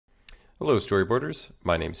Hello Storyboarders,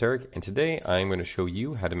 my name's Eric, and today I'm going to show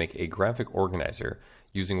you how to make a graphic organizer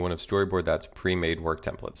using one of Storyboard That's pre-made work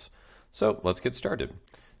templates. So let's get started.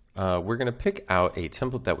 We're going to pick out a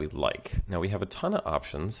template that we like. Now we have a ton of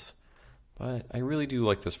options, but I really do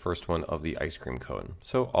like this first one of the ice cream cone.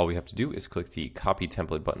 So all we have to do is click the copy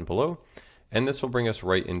template button below, and this will bring us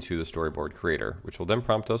right into the Storyboard Creator, which will then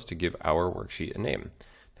prompt us to give our worksheet a name.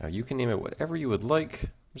 Now you can name it whatever you would like.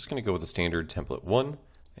 I'm just going to go with the standard template 1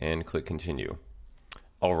 and click continue.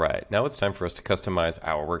 Alright, now it's time for us to customize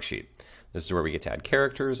our worksheet. This is where we get to add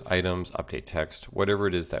characters, items, update text, whatever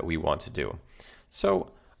it is that we want to do.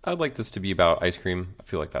 So I'd like this to be about ice cream. I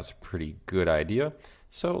feel like that's a pretty good idea.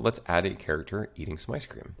 So let's add a character eating some ice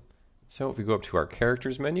cream. So if we go up to our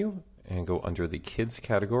characters menu and go under the kids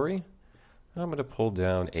category, I'm going to pull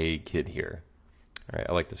down a kid here. Alright,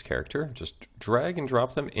 I like this character. Just drag and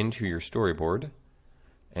drop them into your storyboard,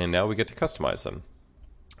 and now we get to customize them.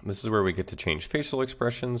 This is where we get to change facial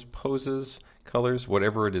expressions, poses, colors,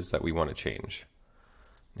 whatever it is that we want to change.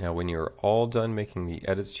 Now when you're all done making the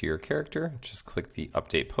edits to your character, just click the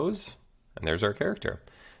update pose, and there's our character.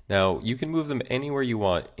 Now you can move them anywhere you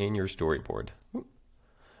want in your storyboard,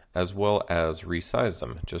 as well as resize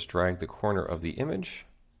them. Just drag the corner of the image,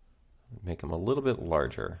 make them a little bit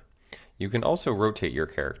larger. You can also rotate your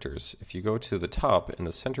characters. If you go to the top in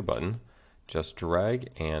the center button, just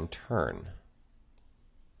drag and turn.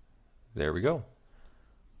 There we go.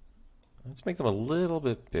 Let's make them a little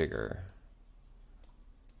bit bigger.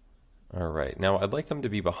 Alright, now I'd like them to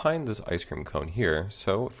be behind this ice cream cone here,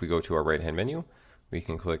 so if we go to our right hand menu, we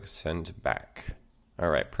can click send back.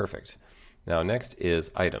 Alright, perfect. Now next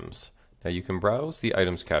is items. Now you can browse the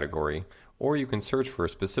items category, or you can search for a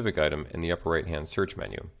specific item in the upper right hand search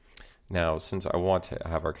menu. Now since I want to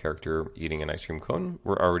have our character eating an ice cream cone,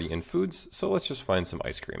 we're already in foods, so let's just find some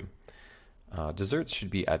ice cream. Desserts should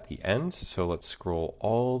be at the end, so let's scroll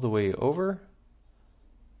all the way over.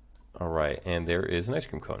 Alright, and there is an ice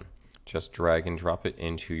cream cone. Just drag and drop it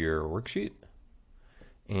into your worksheet.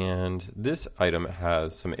 And this item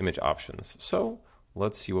has some image options, so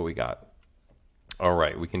let's see what we got.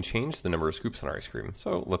 Alright, we can change the number of scoops on our ice cream,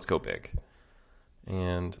 so let's go big.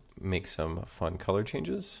 And make some fun color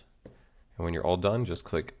changes. And when you're all done, just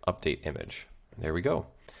click update image. There we go.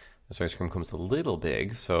 This ice cream comes a little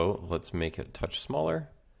big, so let's make it a touch smaller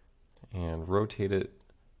and rotate it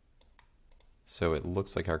so it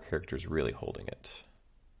looks like our character's really holding it.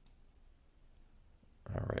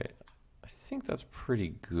 Alright, I think that's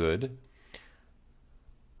pretty good.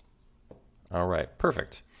 Alright,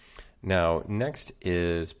 perfect. Now next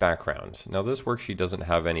is background. Now this worksheet doesn't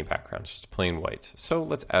have any background, just plain white. So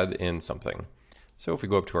let's add in something. So if we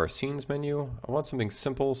go up to our scenes menu, I want something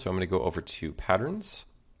simple, so I'm going to go over to patterns.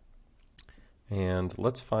 And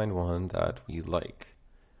let's find one that we like.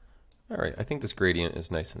 Alright, I think this gradient is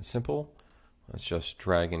nice and simple. Let's just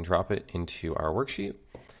drag and drop it into our worksheet.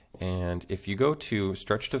 And if you go to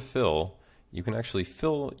stretch to fill, you can actually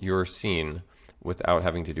fill your scene without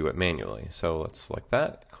having to do it manually. So let's select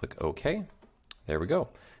that, click OK. There we go.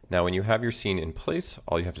 Now when you have your scene in place,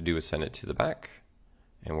 all you have to do is send it to the back,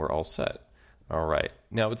 and we're all set. Alright,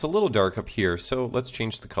 now it's a little dark up here, so let's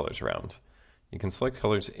change the colors around. You can select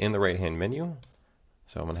colors in the right hand menu.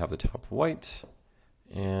 So I'm going to have the top white,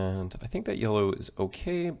 and I think that yellow is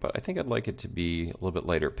okay, but I think I'd like it to be a little bit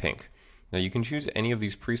lighter pink. Now you can choose any of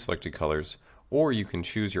these pre-selected colors, or you can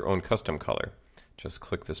choose your own custom color. Just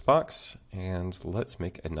click this box, and let's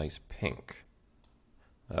make a nice pink.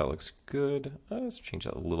 That looks good. Let's change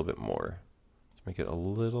that a little bit more. Let's make it a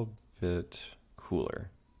little bit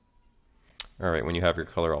cooler. Alright, when you have your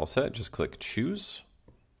color all set, just click choose,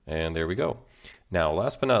 and there we go. Now,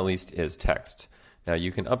 last but not least is text. Now,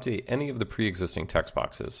 you can update any of the pre-existing text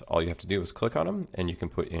boxes. All you have to do is click on them, and you can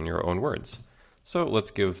put in your own words. So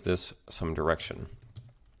let's give this some direction.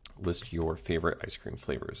 List your favorite ice cream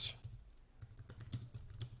flavors.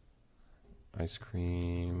 Ice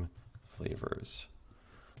cream flavors.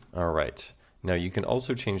 All right. Now, you can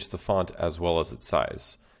also change the font as well as its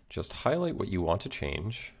size. Just highlight what you want to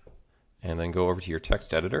change, and then go over to your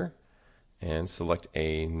text editor and select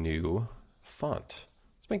a new font.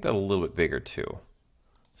 Let's make that a little bit bigger too,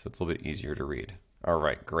 so it's a little bit easier to read.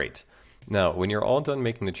 Alright, great. Now, when you're all done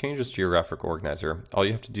making the changes to your graphic organizer, all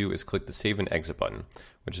you have to do is click the Save and Exit button,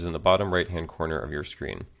 which is in the bottom right-hand corner of your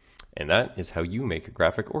screen. And that is how you make a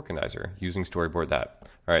graphic organizer using Storyboard That.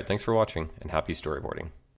 Alright, thanks for watching, and happy storyboarding.